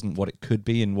just wasn't what it could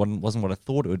be, and wasn't what I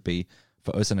thought it would be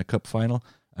for us in a cup final.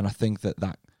 And I think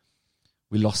that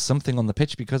we lost something on the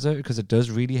pitch because of it, because it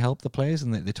does really help the players,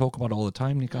 and they talk about it all the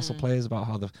time, Newcastle players, about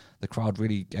how the crowd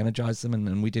really energised them,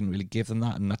 and we didn't really give them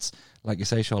that. And that's, like you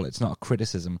say, Charlotte, it's not a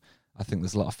criticism. I think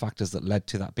there's a lot of factors that led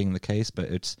to that being the case, but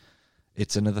it's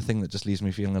another thing that just leaves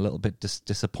me feeling a little bit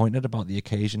disappointed about the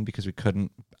occasion, because we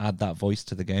couldn't add that voice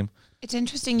to the game. It's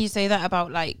interesting you say that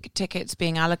about like tickets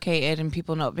being allocated and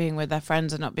people not being with their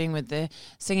friends and not being with the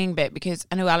singing bit, because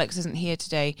I know Alex isn't here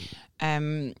today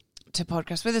to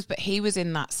podcast with us, but he was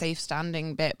in that safe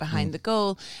standing bit behind the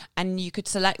goal, and you could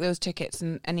select those tickets,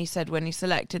 and he said when he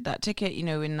selected that ticket,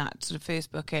 in that sort of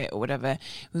first bucket or whatever,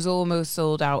 it was almost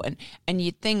sold out, and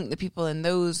you'd think the people in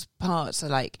those parts are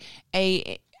like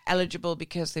eligible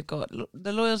because they've got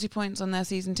the loyalty points on their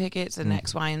season tickets and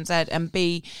X, Y, and Z, and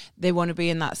B, they want to be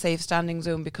in that safe standing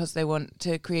zone because they want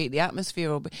to create the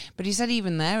atmosphere. But he said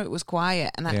even there it was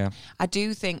quiet, and I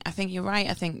think you're right.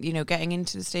 I think getting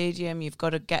into the stadium, you've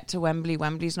got to get to Wembley.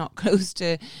 Wembley's not close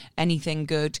to anything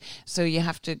good, so you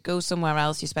have to go somewhere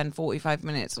else. You spend 45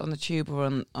 minutes on the tube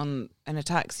or on in a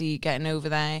taxi getting over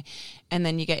there, and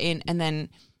then you get in, and then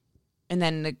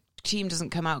the team doesn't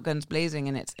come out guns blazing,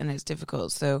 and it's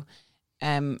difficult. So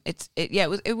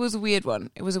it was a weird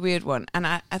one. It was a weird one, and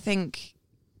I think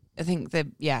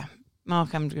that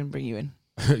Mark, I'm going to bring you in.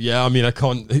 Yeah, I mean, I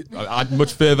can't add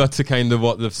much further to kind of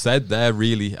what they've said there,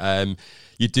 really.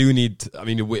 You do need, I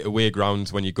mean, away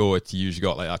grounds, when you go, it's usually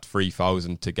got like that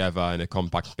 3,000 together in a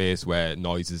compact space where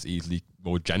noise is easily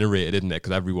more generated, isn't it?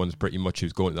 Because everyone's pretty much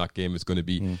who's going to that game is going to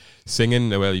be singing.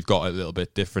 Well, you've got a little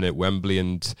bit different at Wembley,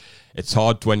 and it's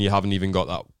hard when you haven't even got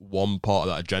that one part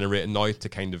of that generated noise to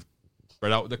kind of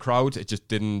spread out the crowd. It just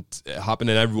didn't happen,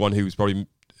 and everyone who's probably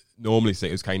normally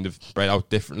sing is kind of spread out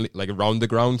differently, like around the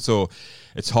ground. So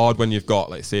it's hard when you've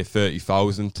got, like, say,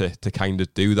 30,000 to kind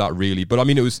of do that, really. But I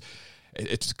mean, it was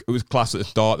class at the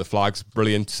start. The flag's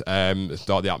brilliant. The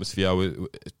start, the atmosphere,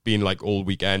 it's been like all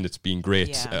weekend. It's been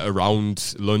great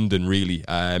around London, really.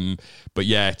 But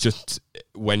yeah, just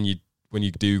when you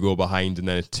do go behind and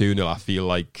then it's 2-0, I feel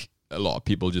like a lot of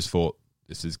people just thought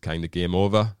this is kind of game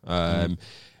over. And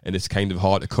it's kind of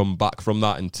hard to come back from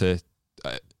that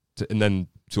and then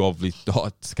to obviously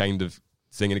start kind of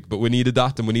singing it. But we needed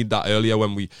that, and we needed that earlier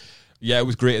when it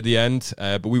was great at the end.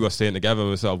 But we were staying together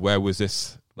with ourselves. Where was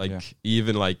this?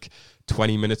 Even like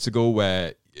 20 minutes ago,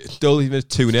 where still even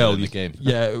 2-0 in the game.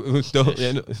 Yeah, it was still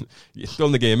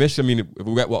in the game-ish. I mean, if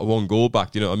we get one goal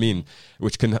back, you know what I mean?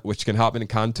 Which can happen and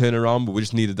can turn around, but we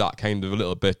just needed that kind of a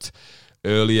little bit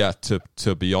earlier,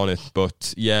 to be honest.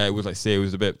 But yeah, it was, like I say, it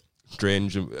was a bit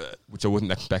strange, which I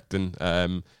wasn't expecting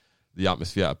the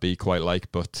atmosphere to be quite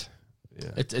like. But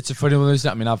yeah, it's a funny one, isn't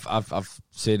it? I mean, I've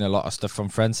seen a lot of stuff from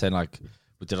friends saying like,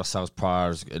 we did ourselves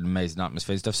prior, an amazing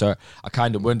atmosphere and stuff. So I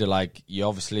kind of wonder, like, you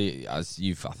obviously, I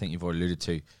think you've already alluded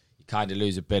to, you kind of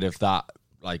lose a bit of that.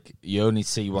 Like, you only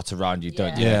see what's around you,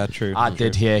 don't you? Yeah, true. I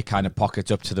did hear kind of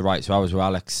pockets up to the right, so I was with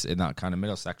Alex in that kind of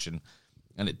middle section,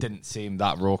 and it didn't seem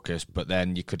that raucous, but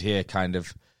then you could hear kind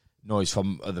of noise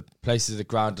from other places of the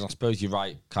ground, and I suppose you're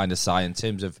right, kind of, Si, in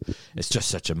terms of it's just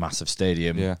such a massive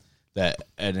stadium. Yeah.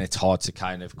 And it's hard to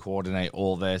kind of coordinate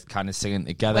all the kind of singing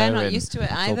together. We're not used to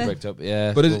it either. Up.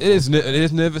 Yeah, but it is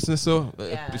nervousness, though.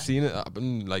 Yeah. We've seen it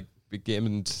happen, like, big game,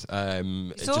 and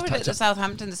we saw it at the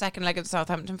Southampton, the second leg of the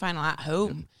Southampton final at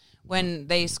home, when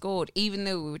they scored, even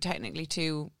though we were technically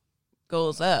 2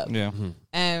 goals up. Yeah.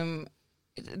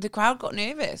 the crowd got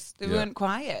nervous. They Yeah. weren't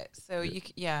quiet. So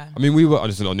yeah. I mean, we were, I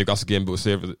just know, Newcastle game, but we'll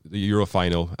say for the Euro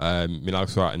final,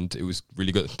 Alex were at, and it was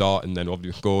really good at the start, and then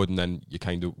obviously scored, and then you're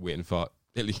kind of waiting for,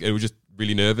 it was just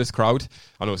really nervous crowd.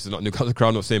 I know this is not Newcastle crowd,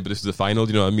 I'm not saying, but this is the final,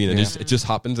 do you know what I mean? And it just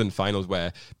happens in finals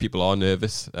where people are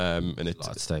nervous, and it's A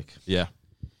lot at stake. Yeah.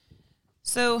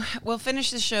 So we'll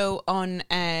finish the show on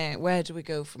where do we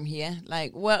go from here?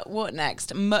 Like, what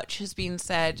next? Much has been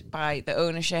said by the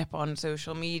ownership on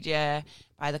social media,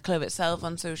 by the club itself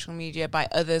on social media, by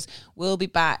others. We'll be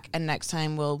back, and next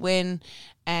time we'll win.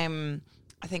 I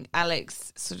think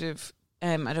Alex sort of,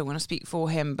 I don't want to speak for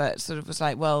him, but sort of was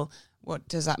like, well, what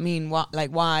does that mean? What,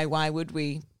 like, why would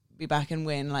we be back and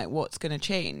win? Like, what's going to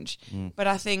change? But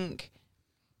I think,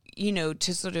 you know,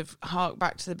 to sort of hark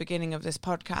back to the beginning of this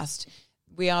podcast,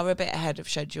 we are a bit ahead of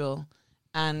schedule,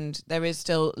 and there is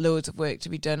still loads of work to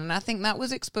be done. And I think that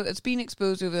was exposed. It's been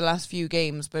exposed over the last few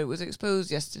games, but it was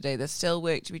exposed yesterday. There's still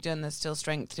work to be done. There's still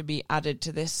strength to be added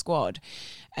to this squad.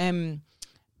 Ben,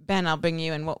 I'll bring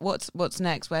you in. What's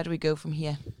next? Where do we go from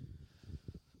here?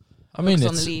 I mean, Focus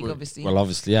on it's the league, obviously. Well,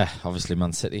 obviously,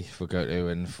 Man City we'll go to,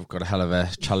 and we've got a hell of a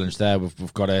challenge there.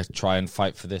 We've got to try and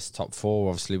fight for this top four.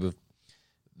 Obviously, with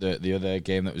the other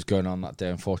game that was going on that day,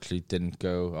 unfortunately, didn't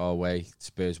go our way.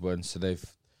 Spurs won, so they've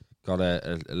got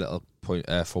a little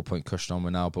 4-point cushion on me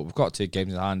now. But we've got 2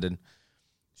 games in hand, and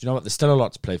you know what? There's still a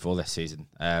lot to play for this season.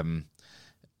 I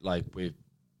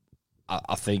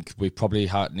think we probably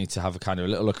need to have a kind of a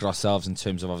little look at ourselves in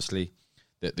terms of obviously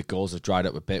the goals have dried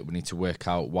up a bit. We need to work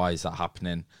out why is that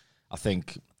happening. I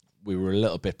think we were a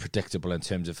little bit predictable in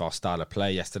terms of our style of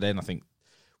play yesterday, and I think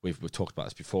we've talked about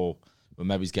this before. But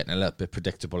maybe he's getting a little bit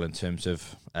predictable in terms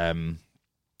of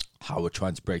how we're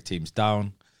trying to break teams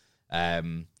down.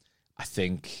 I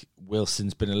think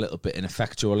Wilson's been a little bit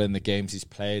ineffectual in the games he's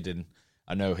played, and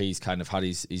I know he's kind of had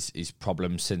his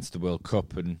problems since the World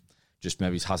Cup, and just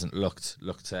maybe hasn't looked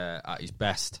at his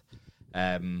best.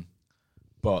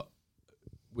 But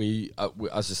we,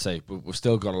 as I say, we've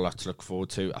still got a lot to look forward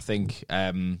to. I think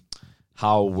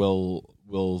how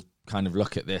we'll kind of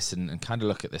look at this and kind of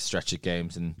look at this stretch of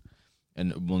games, and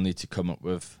we'll need to come up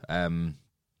with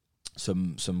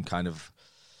some kind of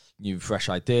new, fresh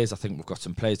ideas. I think we've got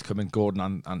some players coming.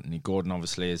 Anthony Gordon,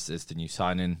 obviously, is the new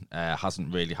signing.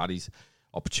 Hasn't really had his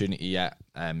opportunity yet.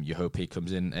 You hope he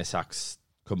comes in. Isak's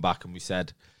come back, and we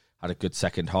said had a good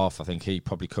second half. I think he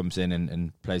probably comes in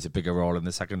and plays a bigger role in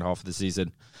the second half of the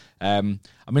season. I mean,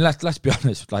 let's be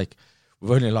honest. Like,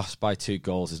 we've only lost by 2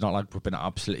 goals. It's not like we've been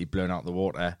absolutely blown out of the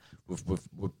water.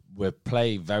 We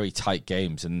play very tight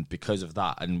games, and because of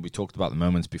that, and we talked about the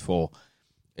moments before,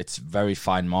 it's very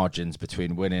fine margins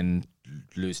between winning,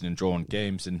 losing, and drawing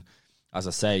games. And as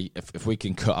I say, if we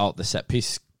can cut out the set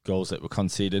piece goals that we're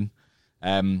conceding,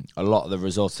 a lot of the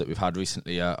results that we've had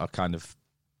recently are kind of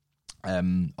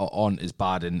aren't as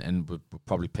bad, and we've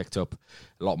probably picked up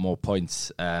a lot more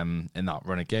points in that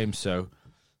run of games. So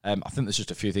I think there's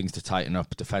just a few things to tighten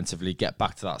up defensively, get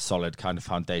back to that solid kind of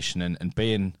foundation, and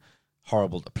being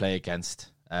horrible to play against.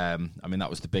 I mean, that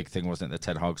was the big thing, wasn't it, that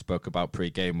Ten Hag spoke about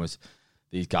pre-game, was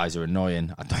these guys are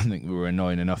annoying. I don't think we were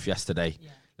annoying enough yesterday.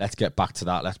 Yeah. Let's get back to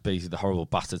that. Let's be the horrible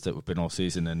bastards that we've been all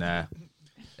season, and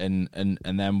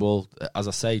then we'll, as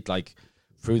I say, like,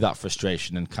 through that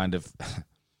frustration and kind of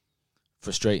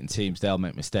frustrating teams, they'll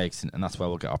make mistakes, and that's where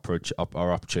we'll get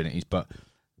our opportunities. But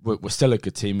we're still a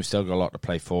good team. We've still got a lot to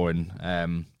play for,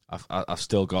 and I've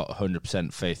still got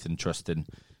 100% faith and trust in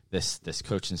this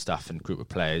coaching staff and group of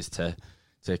players to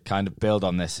kind of build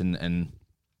on this and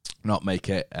not make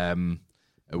it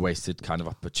a wasted kind of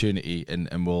opportunity,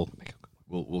 and we'll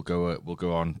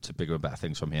go on to bigger and better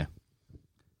things from here.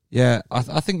 Yeah, I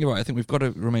think you're right. I think we've got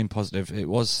to remain positive. It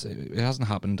hasn't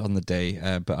happened on the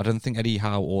day, but I don't think Eddie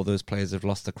Howe or those players have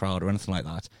lost the crowd or anything like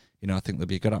that. You know, I think there'll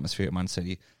be a good atmosphere at Man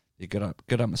City, a good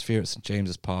atmosphere at St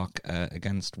James's Park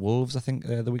against Wolves, I think,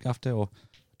 the week after, or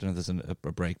I don't know if there's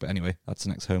a break, but anyway, that's the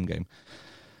next home game.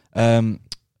 And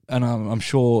I'm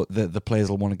sure that the players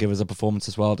will want to give us a performance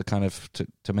as well to kind of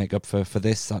to make up for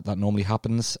this. That normally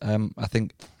happens. I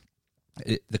think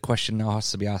the question now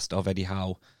has to be asked of Eddie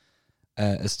Howe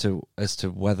as to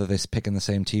whether this picking the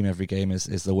same team every game is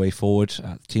the way forward.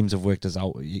 Teams have worked us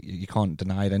out. You can't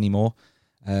deny it anymore.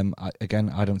 I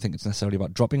don't think it's necessarily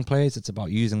about dropping players. It's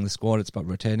about using the squad. It's about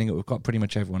retaining it. We've got pretty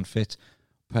much everyone fit,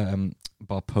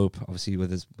 bar Pope, obviously,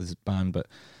 with his ban. But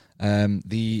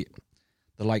the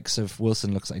likes of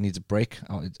Wilson looks like he needs a break.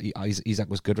 Isak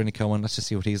was good when he came on. Let's just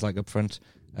see what he's like up front.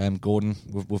 Gordon,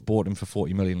 we've bought him for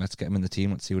 40 million. Let's get him in the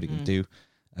team. Let's see what he can do.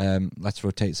 Let's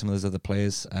rotate some of those other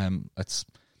players. Let's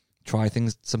try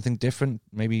something different.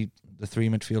 Maybe the three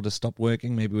midfielders stopped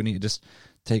working. Maybe we need to just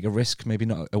take a risk. Maybe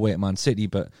not away at Man City,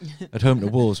 but at home to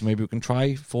Wolves. Maybe we can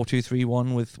try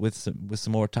 4-2-3-1 with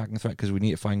some more attacking threat, because we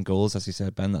need to find goals, as you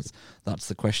said, Ben. That's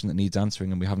the question that needs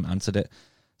answering, and we haven't answered it.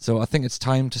 So I think it's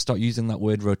time to start using that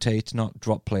word rotate, not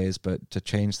drop players, but to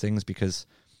change things, because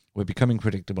we're becoming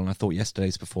predictable. And I thought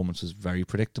yesterday's performance was very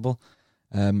predictable.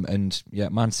 And yeah,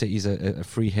 Man City's a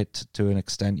free hit to an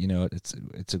extent. You know, it's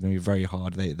going to be very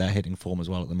hard. They're hitting form as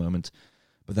well at the moment.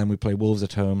 But then we play Wolves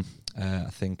at home. I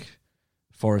think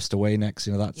Forest away next.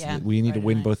 You know, we need to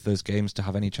win both those games to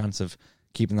have any chance of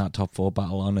keeping that top four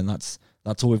battle on. And that's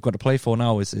all we've got to play for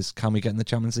now. Is can we get in the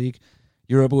Champions League?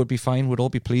 Europa would be fine. We'd all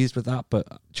be pleased with that. But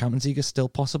Champions League is still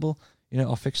possible. You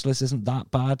know, our fixture list isn't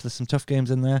that bad. There's some tough games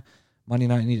in there. Man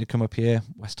United need to come up here.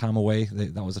 West Ham away.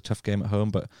 That was a tough game at home,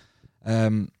 but.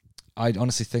 I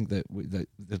honestly think that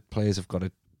the players have got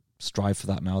to strive for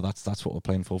that now. That's what we're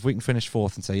playing for. If we can finish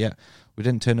fourth and say, yeah, we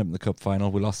didn't turn up in the cup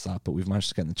final, we lost that, but we've managed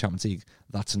to get in the Champions League,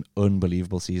 that's an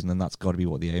unbelievable season, and that's got to be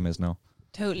what the aim is now.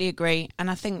 Totally agree,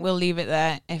 and I think we'll leave it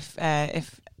there. If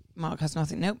Mark has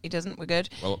nothing, nope, he doesn't. We're good.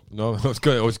 Well, no,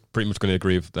 I was pretty much going to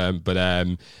agree with them, but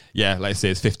yeah, like I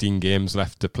say, it's 15 games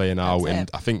left to play now,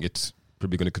 and I think it's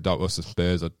probably going to cut out us as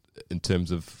Spurs in terms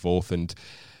of fourth and.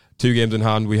 2 games in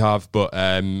hand we have, but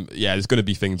yeah, there's going to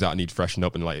be things that need freshen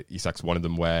up, and like Isak's one of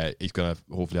them, where he's going to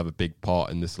hopefully have a big part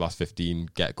in this last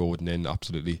 15. Get Gordon in,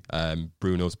 absolutely.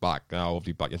 Bruno's back now,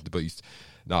 obviously back into, but he's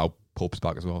now Pope's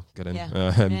back as well. Get in.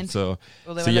 Yeah. So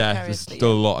yeah, there's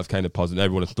still a lot of kind of positive.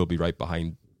 Everyone will still be right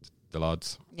behind the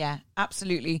lads. Yeah,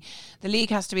 absolutely. The league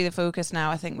has to be the focus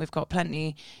now. I think we've got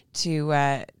plenty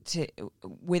to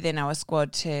within our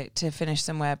squad to finish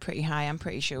somewhere pretty high. I'm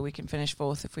pretty sure we can finish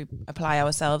fourth if we apply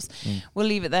ourselves. We'll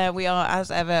leave it there. We are,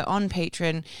 as ever, on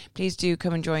Patreon. Please do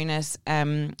come and join us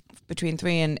between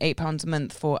 £3 and £8 a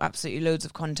month for absolutely loads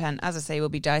of content. As I say, we'll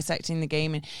be dissecting the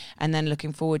game and then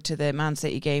looking forward to the Man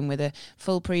City game with a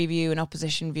full preview and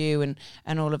opposition view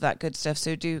and all of that good stuff.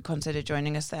 So do consider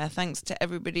joining us there. Thanks to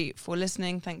everybody for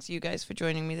listening. Thanks you guys for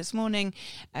joining me this morning.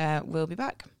 We'll be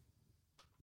back.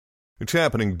 It's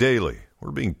happening daily.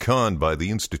 We're being conned by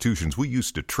the institutions we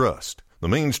used to trust. The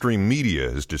mainstream media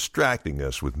is distracting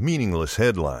us with meaningless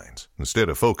headlines instead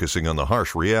of focusing on the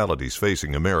harsh realities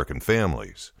facing American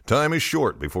families. Time is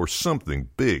short before something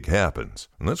big happens,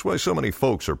 and that's why so many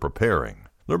folks are preparing.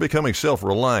 They're becoming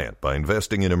self-reliant by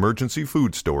investing in emergency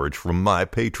food storage from My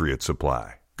Patriot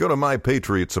Supply. Go to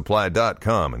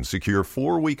MyPatriotSupply.com and secure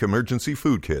 4-week emergency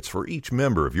food kits for each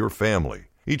member of your family.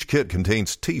 Each kit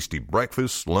contains tasty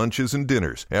breakfasts, lunches, and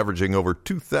dinners, averaging over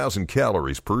 2,000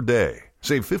 calories per day.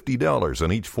 Save $50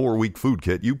 on each 4-week food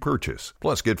kit you purchase.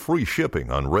 Plus, get free shipping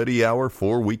on Ready Hour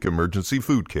 4-week emergency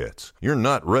food kits. You're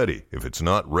not ready if it's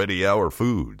not Ready Hour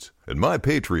foods. At My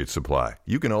Patriot Supply,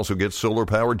 you can also get solar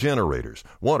power generators,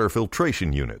 water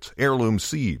filtration units, heirloom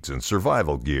seeds, and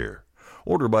survival gear.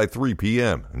 Order by 3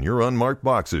 p.m. and your unmarked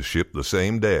boxes ship the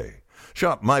same day.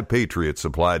 Shop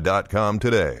MyPatriotSupply.com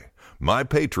today.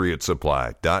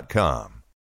 MyPatriotSupply.com.